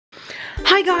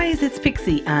Hi guys, it's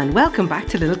Pixie and welcome back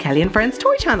to Little Kelly and Friends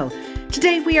Toy Channel.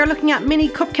 Today we are looking at mini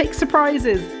cupcake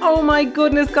surprises. Oh my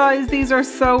goodness guys, these are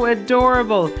so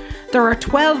adorable. There are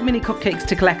 12 mini cupcakes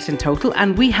to collect in total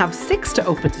and we have 6 to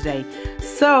open today.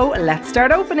 So let's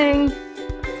start opening.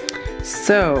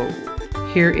 So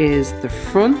here is the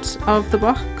front of the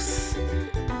box.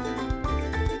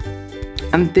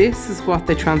 And this is what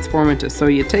they transform into. So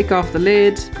you take off the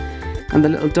lid and the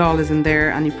little doll is in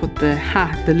there, and you put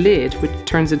the lid, which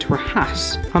turns into her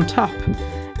hat, on top,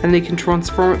 and they can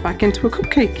transform it back into a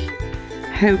cupcake.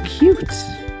 How cute!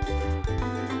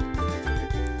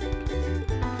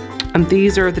 And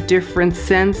these are the different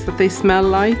scents that they smell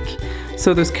like.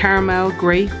 So there's caramel,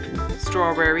 grape,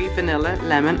 strawberry, vanilla,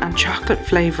 lemon, and chocolate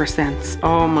flavour scents.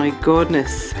 Oh my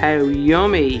goodness, how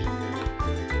yummy!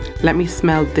 Let me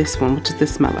smell this one. What does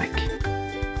this smell like?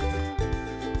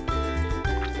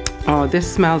 Oh,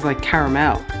 this smells like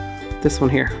caramel. This one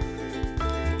here.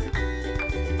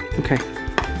 Okay.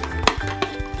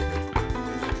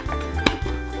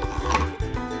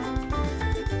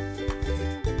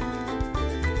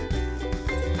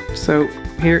 So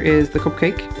here is the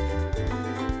cupcake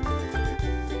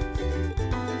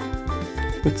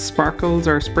with sparkles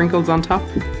or sprinkles on top.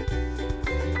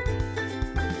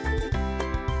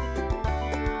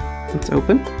 Let's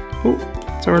open. Oh,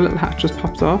 so our little hat just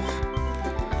pops off.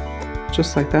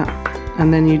 Just like that,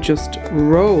 and then you just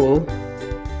roll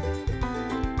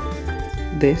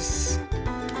this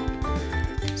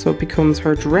so it becomes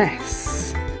her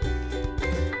dress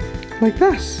like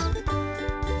that.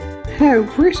 How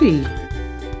pretty!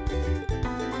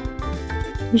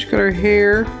 She's got her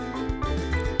hair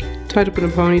tied up in a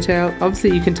ponytail.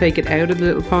 Obviously you can take it out of the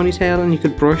little ponytail and you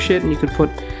could brush it and you could put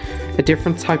a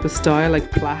different type of style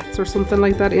like plaits or something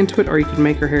like that into it, or you could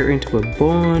make her hair into a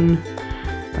bun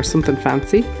or something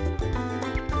fancy,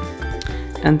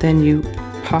 and then you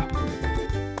pop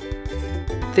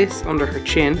this under her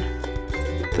chin,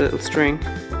 the little string,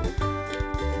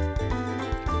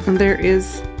 and there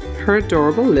is her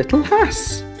adorable little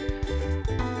hat.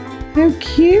 How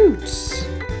cute!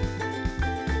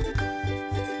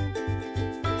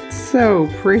 So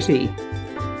pretty.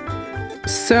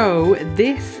 So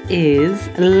this is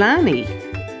Lani.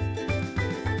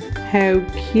 How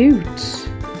cute!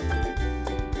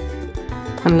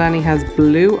 And Lani has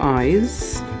blue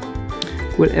eyes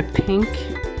with a pink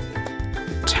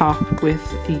top with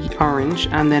the orange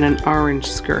and then an orange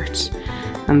skirt.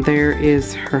 And there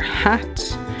is her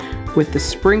hat with the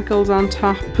sprinkles on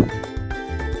top.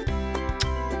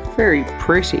 Very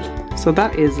pretty. So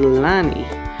that is Lani.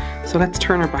 So let's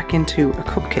turn her back into a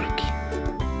cupcake.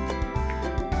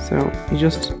 So you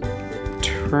just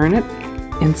turn it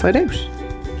inside out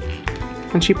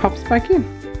and she pops back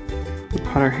in.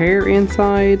 Put her hair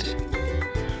inside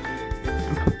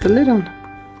and put the lid on.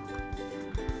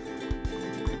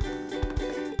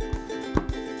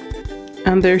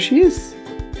 And there she is.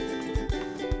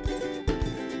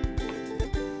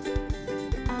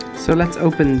 So let's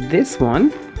open this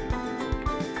one.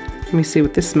 Let me see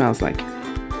what this smells like.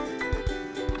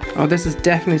 Oh, this is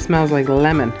definitely smells like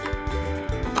lemon.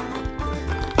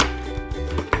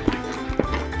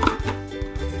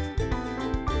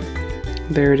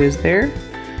 There it is there.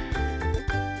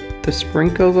 The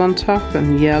sprinkles on top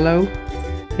and yellow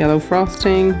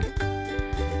frosting,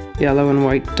 yellow and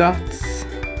white dots.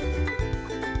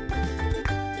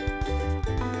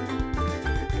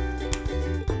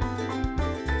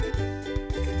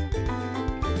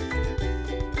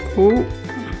 Oh,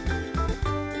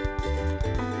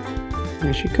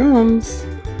 here she comes.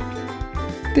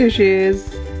 There she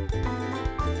is.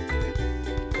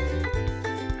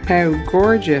 How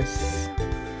gorgeous.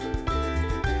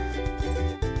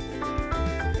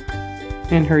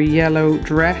 In her yellow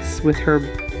dress with her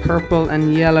purple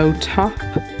and yellow top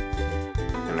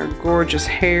and her gorgeous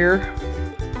hair.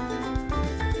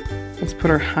 Let's put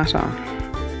her hat on.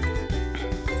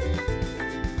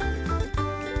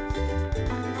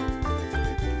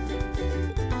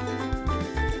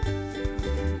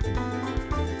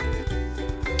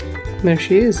 There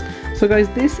she is. So guys,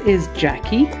 this is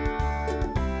Jackie.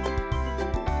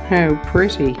 How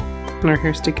pretty. And her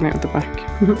hair sticking out the back.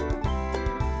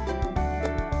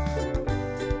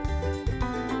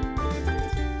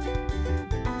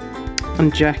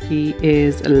 And Jackie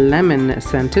is lemon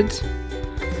scented,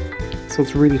 so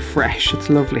it's really fresh, it's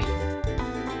lovely.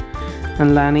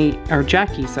 And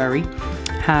Jackie, sorry,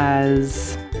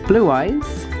 has blue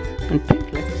eyes and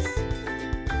pink lips.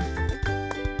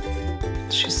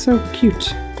 She's so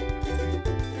cute.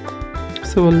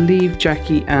 So we'll leave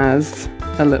Jackie as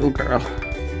a little girl.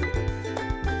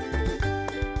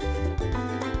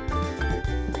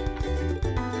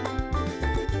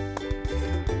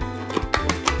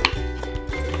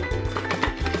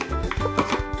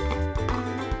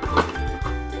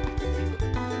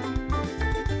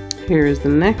 Here is the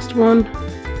next one.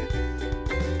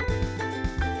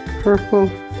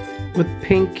 Purple with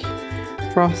pink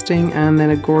frosting and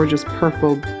then a gorgeous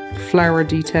purple flower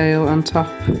detail on top.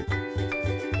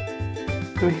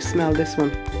 Let me smell this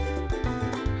one.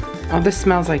 Oh, this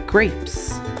smells like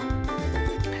grapes.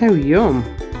 How yum.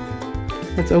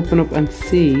 Let's open up and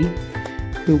see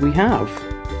who we have.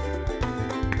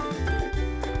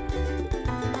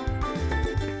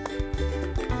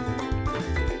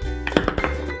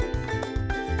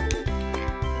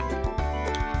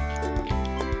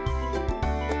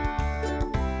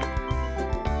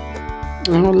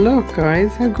 Oh look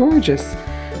guys, how gorgeous.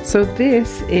 So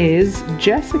this is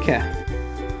Jessica.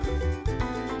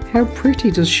 How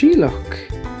pretty does she look?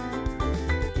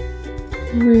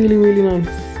 Really, really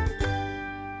nice.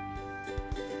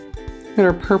 With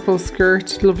her purple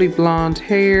skirt, lovely blonde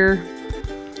hair,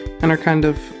 and her kind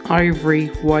of ivory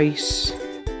white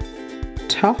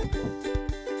top.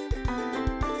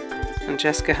 And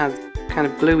Jessica has kind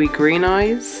of bluey green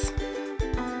eyes.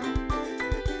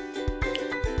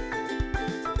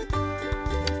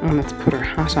 And let's put her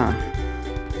hat on.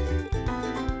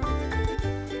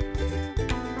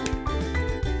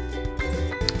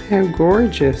 How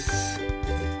gorgeous.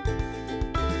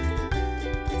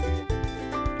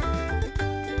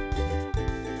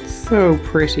 So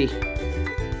pretty.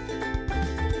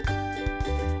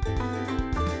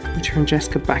 We turn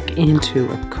Jessica back into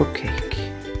a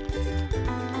cupcake.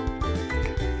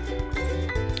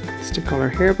 Stick all her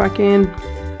hair back in.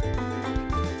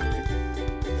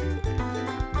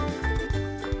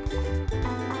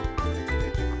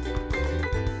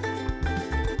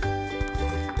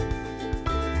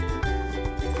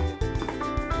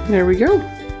 There we go.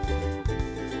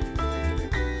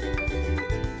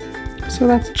 So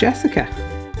that's Jessica.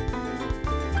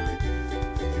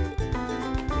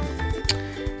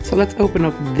 So let's open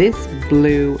up this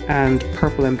blue and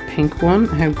purple and pink one.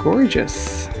 How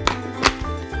gorgeous.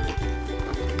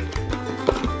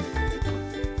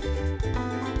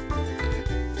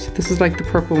 So this is like the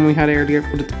purple one we had earlier,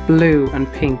 but it's blue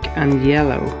and pink and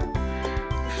yellow.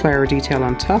 Flower detail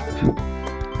on top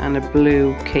and a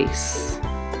blue case.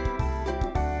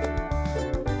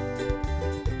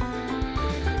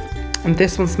 And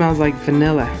this one smells like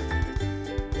vanilla.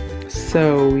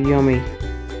 So yummy.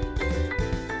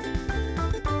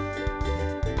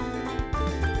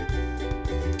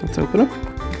 Let's open up.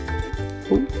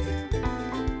 Ooh.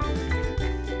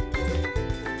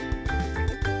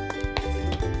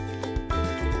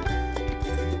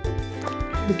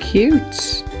 How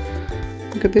cute.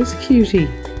 Look at this cutie.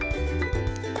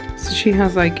 So she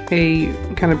has like a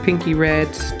kind of pinky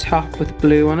red top with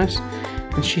blue on it.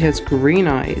 And she has green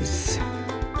eyes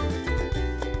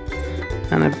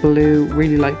and a blue,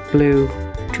 really light blue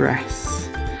dress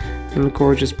and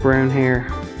gorgeous brown hair.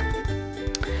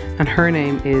 And her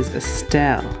name is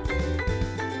Estelle.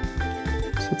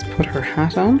 So let's put her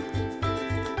hat on.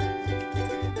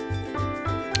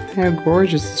 How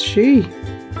gorgeous is she?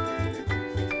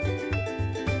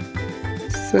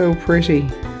 So pretty.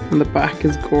 And the back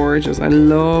is gorgeous. I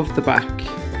love the back.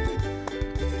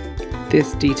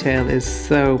 This detail is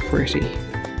so pretty.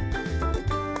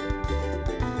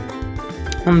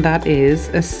 And that is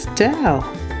Estelle.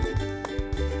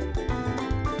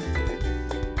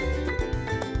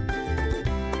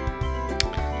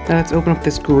 Now let's open up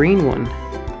this green one.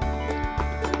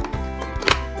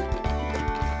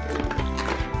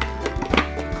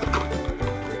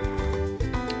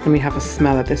 Let me have a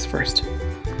smell of this first.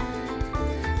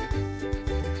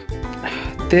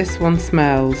 This one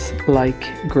smells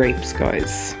like grapes,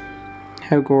 guys.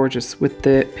 How gorgeous, with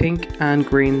the pink and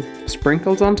green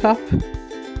sprinkles on top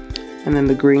and then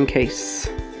the green case.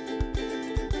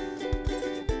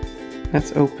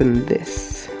 Let's open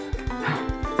this.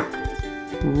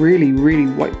 Really, really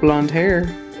white blonde hair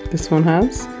this one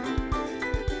has.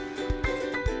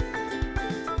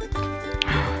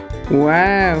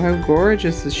 Wow, how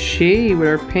gorgeous is she with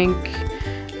her pink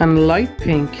and light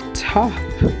pink top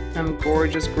and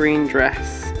gorgeous green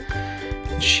dress.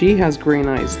 She has green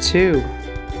eyes too.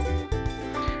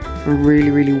 Really,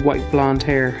 really white blonde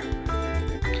hair.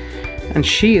 And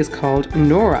she is called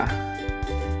Nora.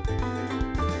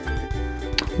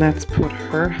 Let's put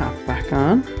her hat back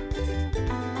on.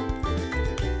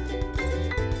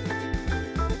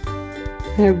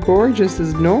 How gorgeous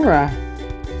is Nora?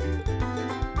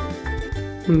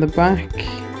 In the back.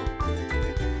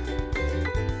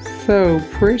 So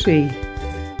pretty.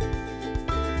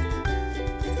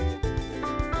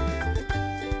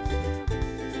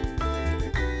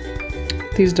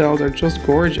 These dolls are just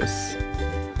gorgeous.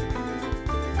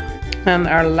 And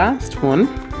our last one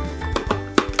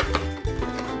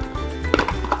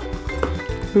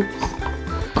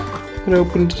It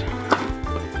opened.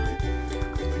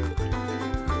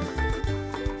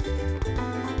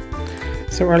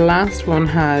 So our last one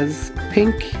has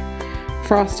pink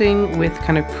frosting with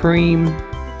kind of cream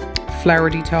flower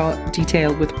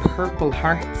detail with purple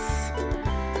hearts.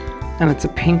 And it's a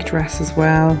pink dress as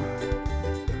well.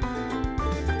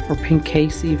 Or pink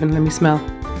case even, let me smell.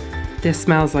 This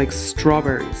smells like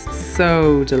strawberries.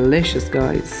 So delicious,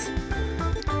 guys.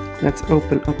 Let's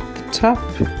open up the top.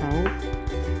 Oh.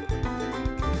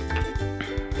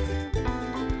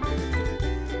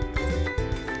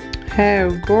 How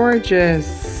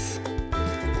gorgeous.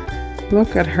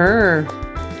 Look at her.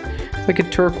 It's like a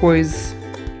turquoise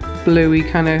bluey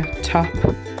kind of top.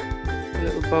 A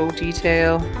little bow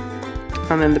detail.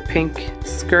 And then the pink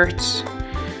skirt.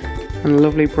 And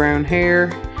lovely brown hair.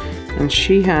 And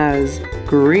she has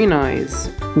green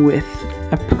eyes with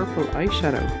a purple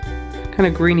eyeshadow. Kind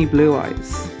of greeny blue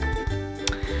eyes.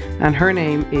 And her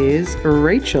name is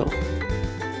Rachel.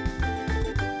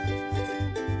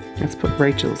 Let's put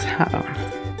Rachel's hat on.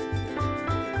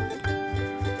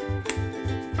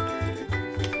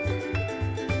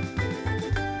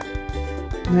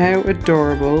 How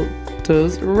adorable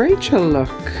does Rachel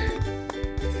look?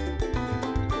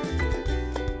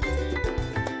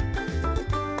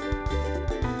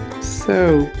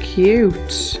 So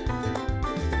cute.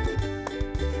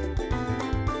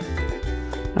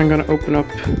 I'm going to open up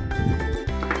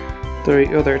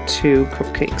the other two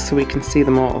cupcakes so we can see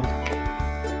them all.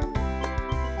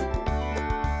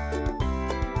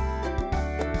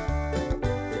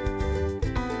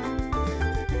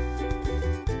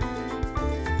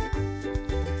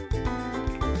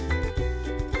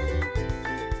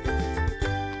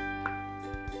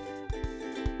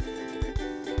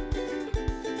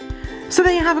 So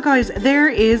there you have it, guys. There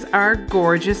is our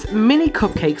gorgeous Mini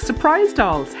Cupcake Surprise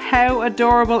Dolls. How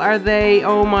adorable are they?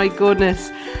 Oh my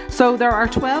goodness. So there are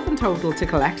 12 in total to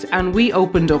collect, and we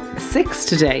opened up 6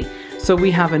 today. So we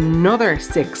have another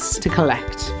 6 to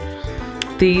collect.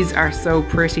 These are so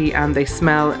pretty and they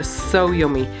smell so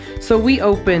yummy. So we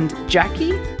opened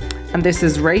Jackie, and this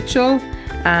is Rachel,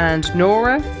 and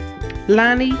Nora,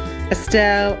 Lani,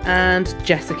 Estelle, and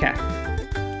Jessica.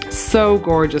 So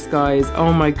gorgeous, guys.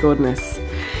 Oh my goodness.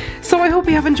 So I hope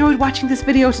you have enjoyed watching this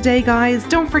video today, guys.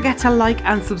 Don't forget to like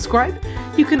and subscribe.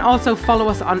 You can also follow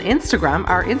us on Instagram.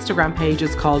 Our Instagram page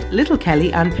is called Little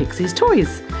Kelly and Pixie's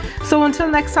Toys. So until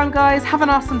next time, guys, have an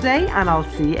awesome day, and I'll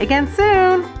see you again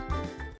soon.